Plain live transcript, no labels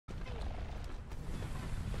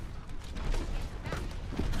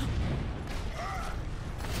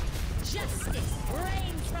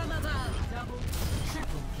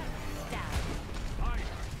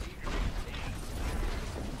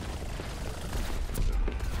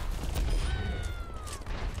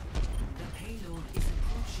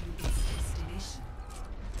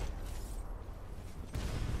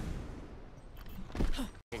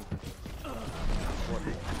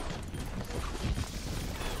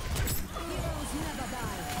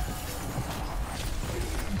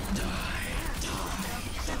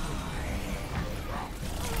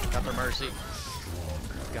Mercy.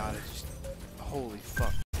 God, it just... Holy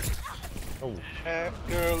fuck. Oh. That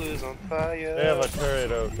girl is on fire. They have a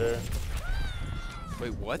turret out there.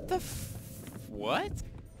 Wait, what the what?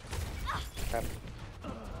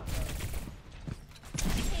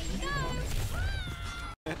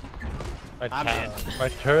 My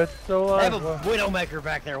turret's still alive? I have a Widowmaker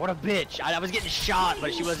back there. What a bitch. I was getting shot,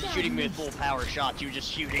 but she wasn't shooting me with full power shots. She was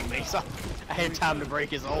just shooting me, so I had time to break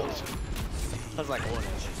his ult. I was like, what?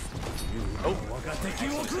 Oh.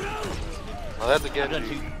 Well, that's a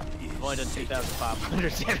Genji. I've only done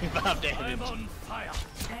 2,575 damage.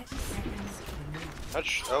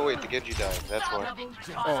 Oh wait, the Genji died. That's why.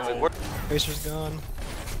 Oh, Tracer's gone.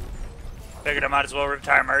 Figured I might as well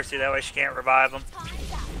retire Mercy, that way she can't revive him.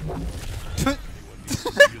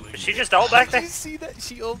 Did she just ult back there? Did you see that?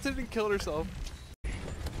 She ulted and killed herself.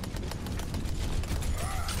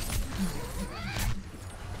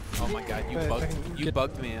 Oh my god, you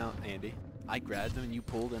bugged me out, Andy. I grabbed him and you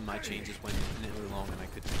pulled and my chain just went infinitely long and I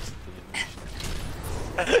couldn't fix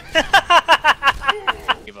the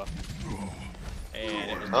Give up.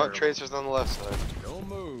 And it was Oh, Tracer's on the left side. Don't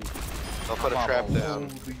move. I'll put a trap down.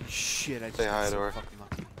 Holy shit, I just Say hi got to her. so fucking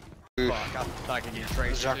lucky. fuck, I thought I could get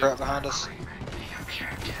Tracer. Junkrat behind us.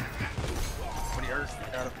 When he hurts,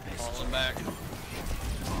 got him. Falling back.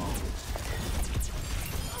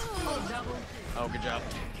 Oh, good job.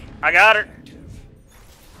 I got her.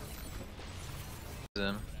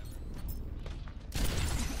 The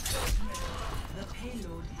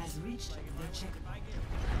payload has reached the checkpoint.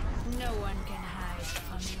 No one can hide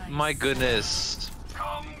from light. My goodness.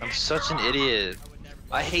 I'm such an idiot.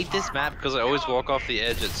 I hate this map because I always walk off the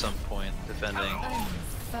edge at some point defending.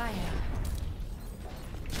 Fire.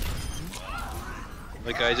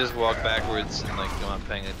 Like I just walk backwards and like I'm not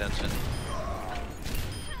paying attention.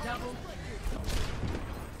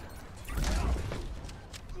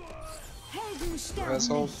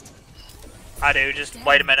 Asshole. I do, just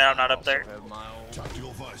wait a minute, I'm not up there.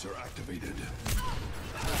 Tactical visor activated.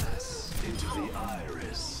 Pass into the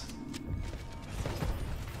iris.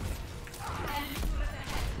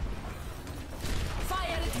 Fire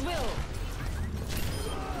at will.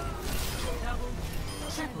 Double,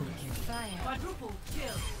 triple kill. Fire. Quadruple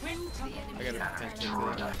kill. Win the enemy. I gotta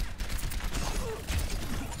potentially do that.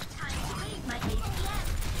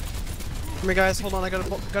 Come here, guys. Hold on. I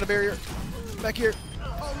got a barrier. Back here.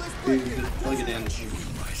 Plug it in.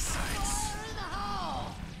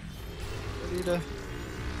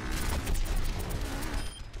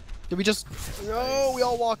 Did we just? No, we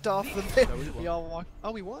all walked off. We all walked.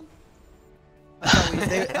 Oh, we won.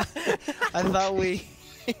 I thought we.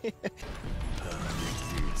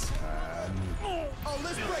 Oh,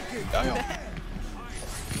 let's break it.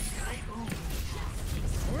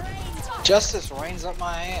 Justice rains up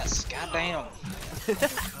my ass. Goddamn.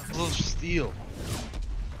 Little steel.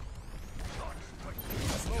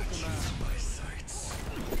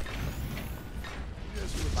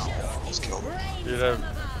 Let's go. Dude,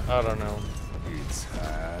 I don't know.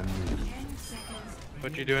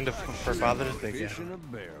 What you doing for Father's Day?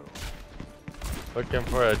 Looking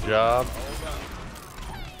for a job.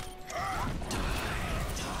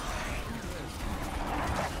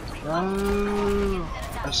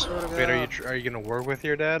 Wait, are you gonna work with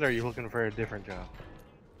your dad, or are you looking for a different job?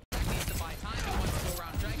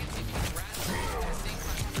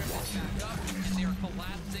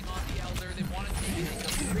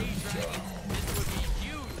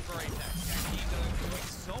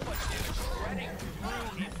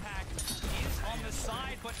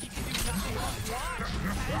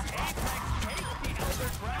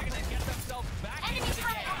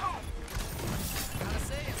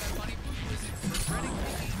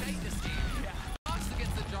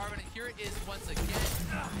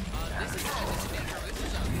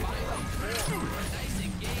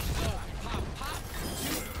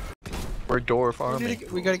 We're dwarf army.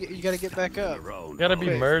 You gotta get back up. Gotta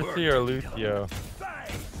be Mercy or Lucio.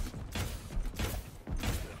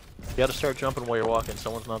 You gotta start jumping while you're walking,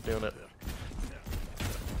 someone's not doing it.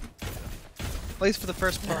 At least for the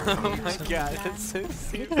first part. Oh my god, that's so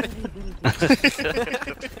stupid.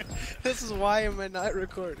 This is why am I not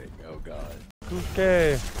recording? Oh god.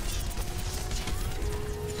 Okay.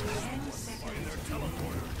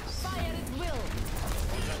 Fire at will.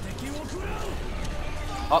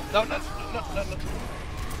 Oh no.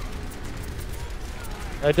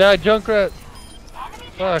 I died, Junkrat.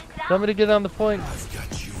 Fuck. Somebody get on the point. I've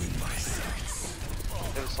got you in my sights. We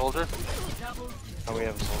have a soldier? Oh, we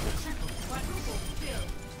have a soldier.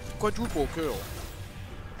 Quadruple kill.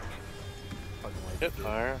 Hit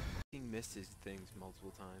fire. He misses things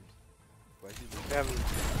multiple times.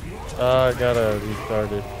 I gotta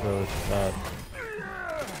restart it so it's not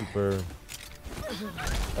super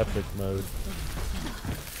epic mode.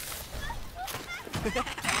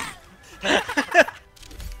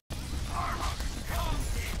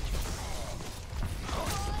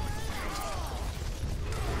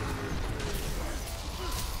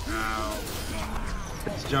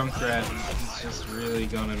 It's Junkrat. He's just really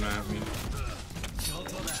gonna at me.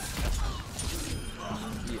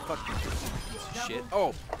 Yeah, fuck you, shit.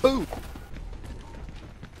 Oh, boom!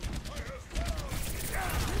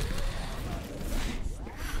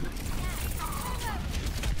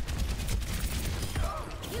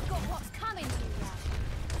 You got what's coming to you.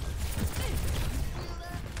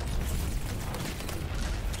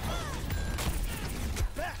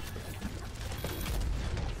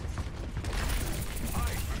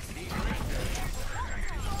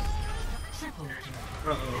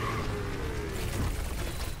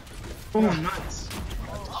 Oh, nice.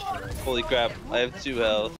 Holy crap, I have 2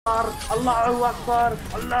 health. Allahu Akbar!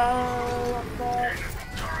 Allahu Akbar!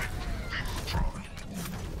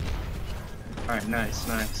 Alright, nice.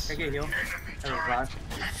 Can I get a heal? And revive?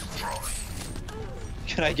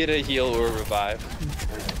 Can I get a heal or a revive?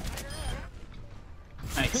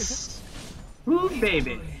 Nice. Woo,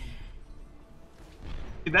 baby!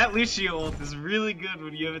 Dude, that Lucio ult is really good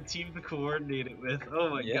when you have a team to coordinate it with. Oh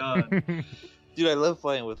my god. Dude, I love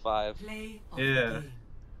playing with 5. Yeah.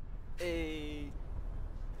 Hey,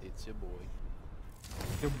 it's your boy.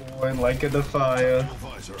 Your boy, like the fire.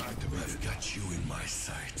 I've got you in my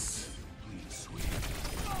sights. Please, sweet.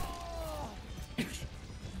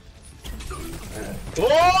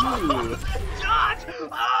 Oh! Dodge!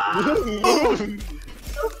 Oh!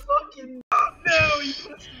 The fucking no! He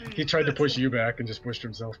pushed me. He tried to push you back and just pushed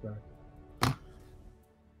himself back.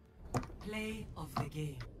 Play of the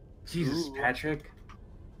game. Jesus, Patrick.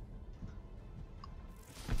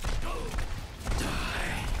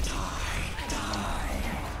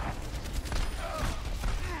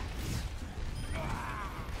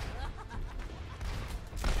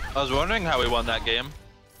 I was wondering how we won that game.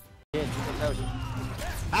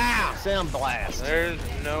 Ah! Sound blast! There's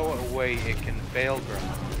no way it can fail, bro.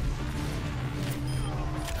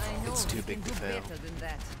 It's too big to fail.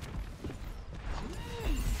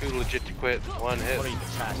 Too legit to quit. One hit. What are you,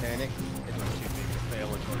 Titanic? It was too big to fail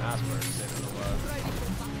into an iceberg instead of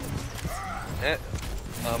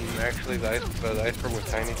Actually, the iceberg was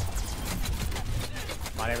tiny.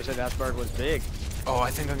 I never said the iceberg was big. Oh, I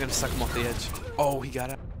think I'm gonna suck him off the edge. Oh, he got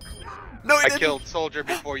it. No, I killed Soldier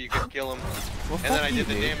before you could kill him. Well, and then I did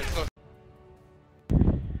the damage. So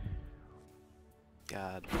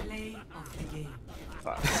God. Play of the game.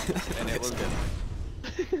 And it was good.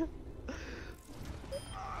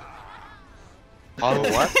 oh,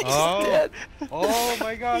 what? Oh, dead. Oh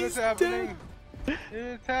my god, it's He's happening.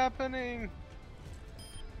 It's happening.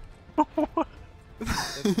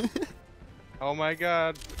 Oh my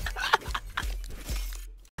god.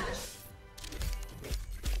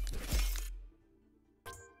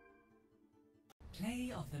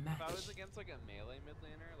 Play of the match. If I was against like a melee mid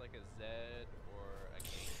laner, like a Zed or a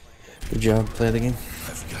Gangplank. Good job, play the game.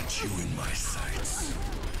 I've got you in my sights.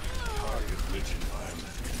 Target rich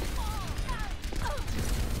environment.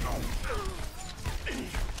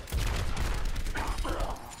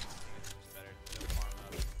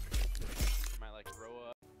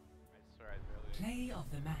 Play of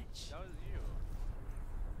the match. That was you.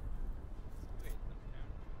 Wait,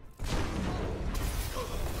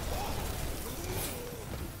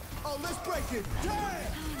 Oh, let's break it! Yeah!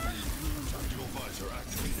 Tactical visor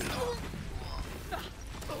activated.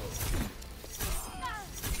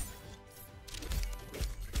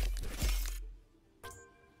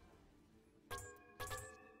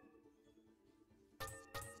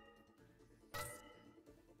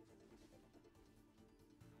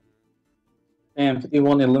 Damn,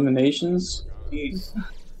 51 eliminations? Jeez.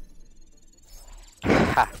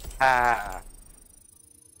 Ha ha.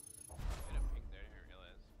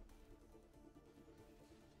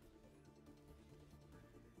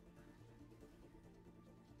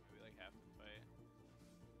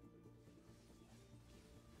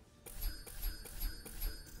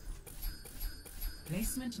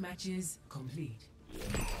 Placement matches complete.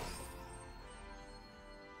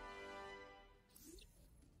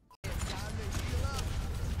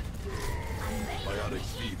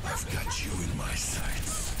 I've got you in my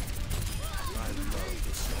sights.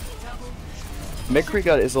 McCree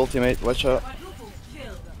got his ultimate, watch out.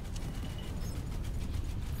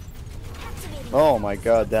 Oh my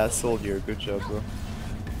god, that soldier, good job, bro.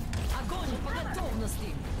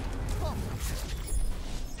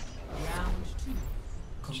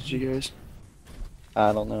 GG guys.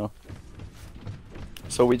 I don't know.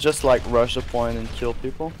 So we just like rush a point and kill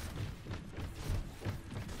people?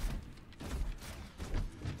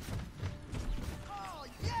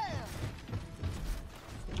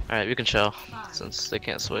 Alright, we can chill, since they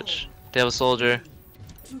can't switch. They have a soldier.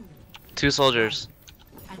 2 soldiers.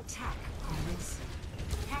 Attack on this.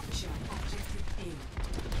 Capture objective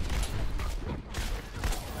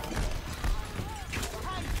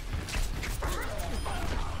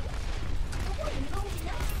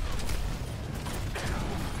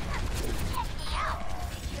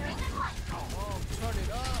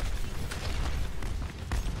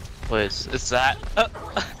Wait, is that?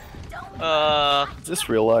 Is this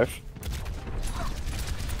real life?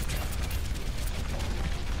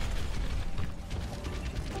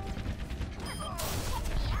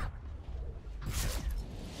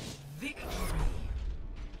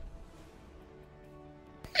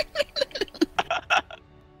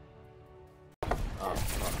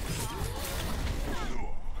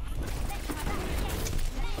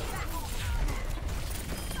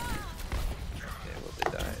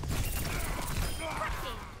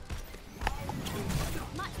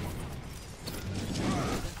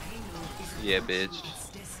 Yeah, bitch.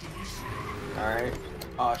 Alright.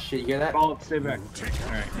 Oh shit, you hear that? Oh, stay back.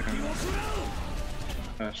 Alright.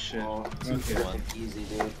 Oh shit. Oh, Okay. easy,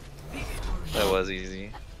 dude. That was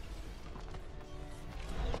easy.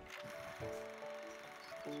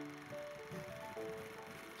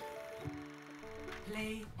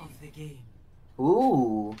 play of the game.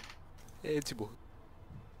 Ooh. Hey, it's your boy.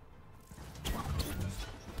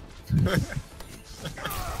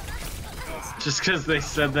 Just because they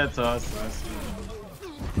said that to us last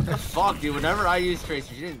week. Fuck, dude. Whenever I use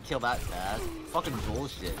Tracer, you didn't kill that fast. Fucking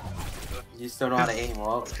bullshit. You still know how to aim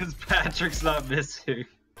well. It's because Patrick's not missing.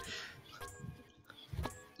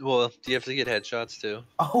 Well, do you have to get headshots too?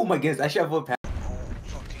 Oh my goodness, I should have put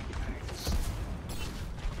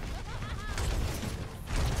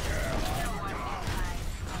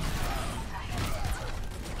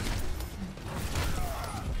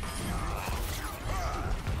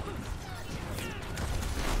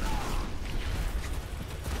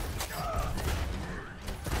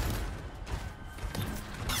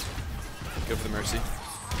Go for the Mercy.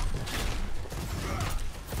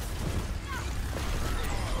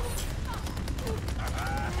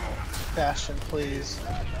 Bastion, please.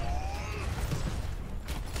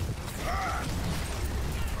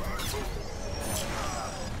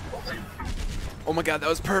 Oh my god, that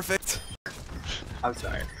was perfect. I'm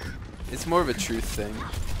sorry. It's more of a truth thing.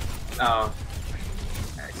 Oh.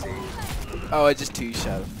 I see. Oh, I just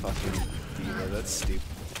two-shot a fucking diva. That's stupid.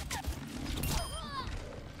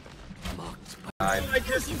 I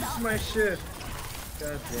just used my shit.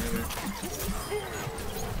 God damn it.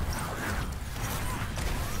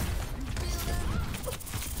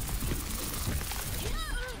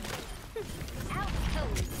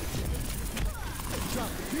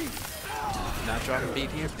 Not dropping beat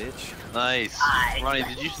here, bitch. Nice. Ronnie,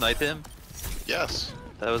 did you snipe him? Yes.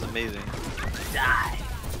 That was amazing. Die.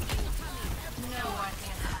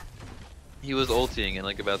 He was ulting and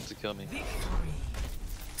like about to kill me.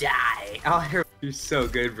 Die. Oh, you're so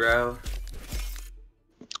good, bro.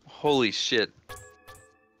 Holy shit.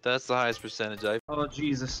 That's the highest percentage I've. Oh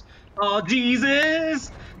Jesus. Oh Jesus!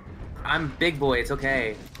 I'm big boy, it's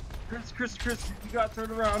okay. Chris, you got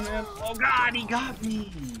turned around, man. Oh god, he got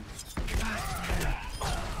me!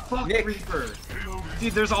 Fuck Nick. Reaper.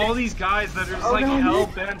 Dude, there's all these guys that are just like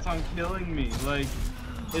hell-bent on killing me. Like,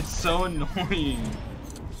 it's so annoying.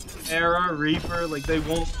 Era, Reaper, like they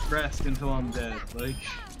won't rest until I'm dead. Like,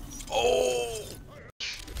 oh!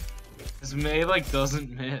 This Mei like doesn't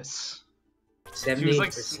miss.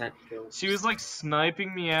 78% kills. She was like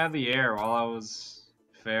sniping me out of the air while I was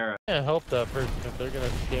fair. I can't help that person if they're gonna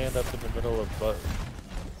stand up in the middle of butt.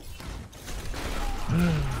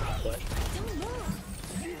 But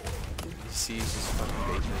See, he's just fucking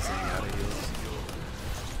baiting this thing out of heals.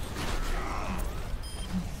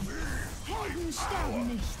 Helden sterben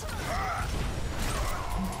nicht.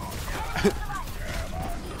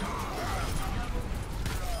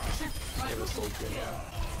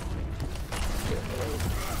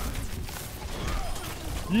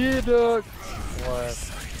 yeah, dog. What?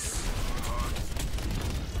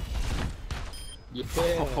 Yeah.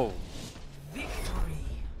 Oh.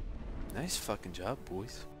 Nice fucking job,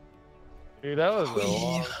 boys. Dude, that was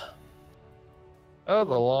a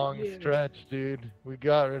long stretch, dude. We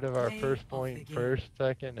got rid of our first point first,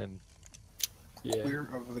 second, and yeah. We're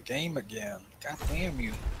over the game again. God damn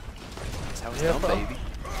you. That's how it's Yeah, done, baby.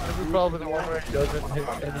 This is probably the one where he doesn't hit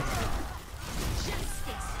any. Justice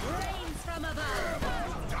reigns from above.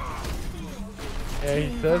 Yeah,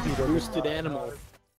 he says he doesn't. Boosted animal.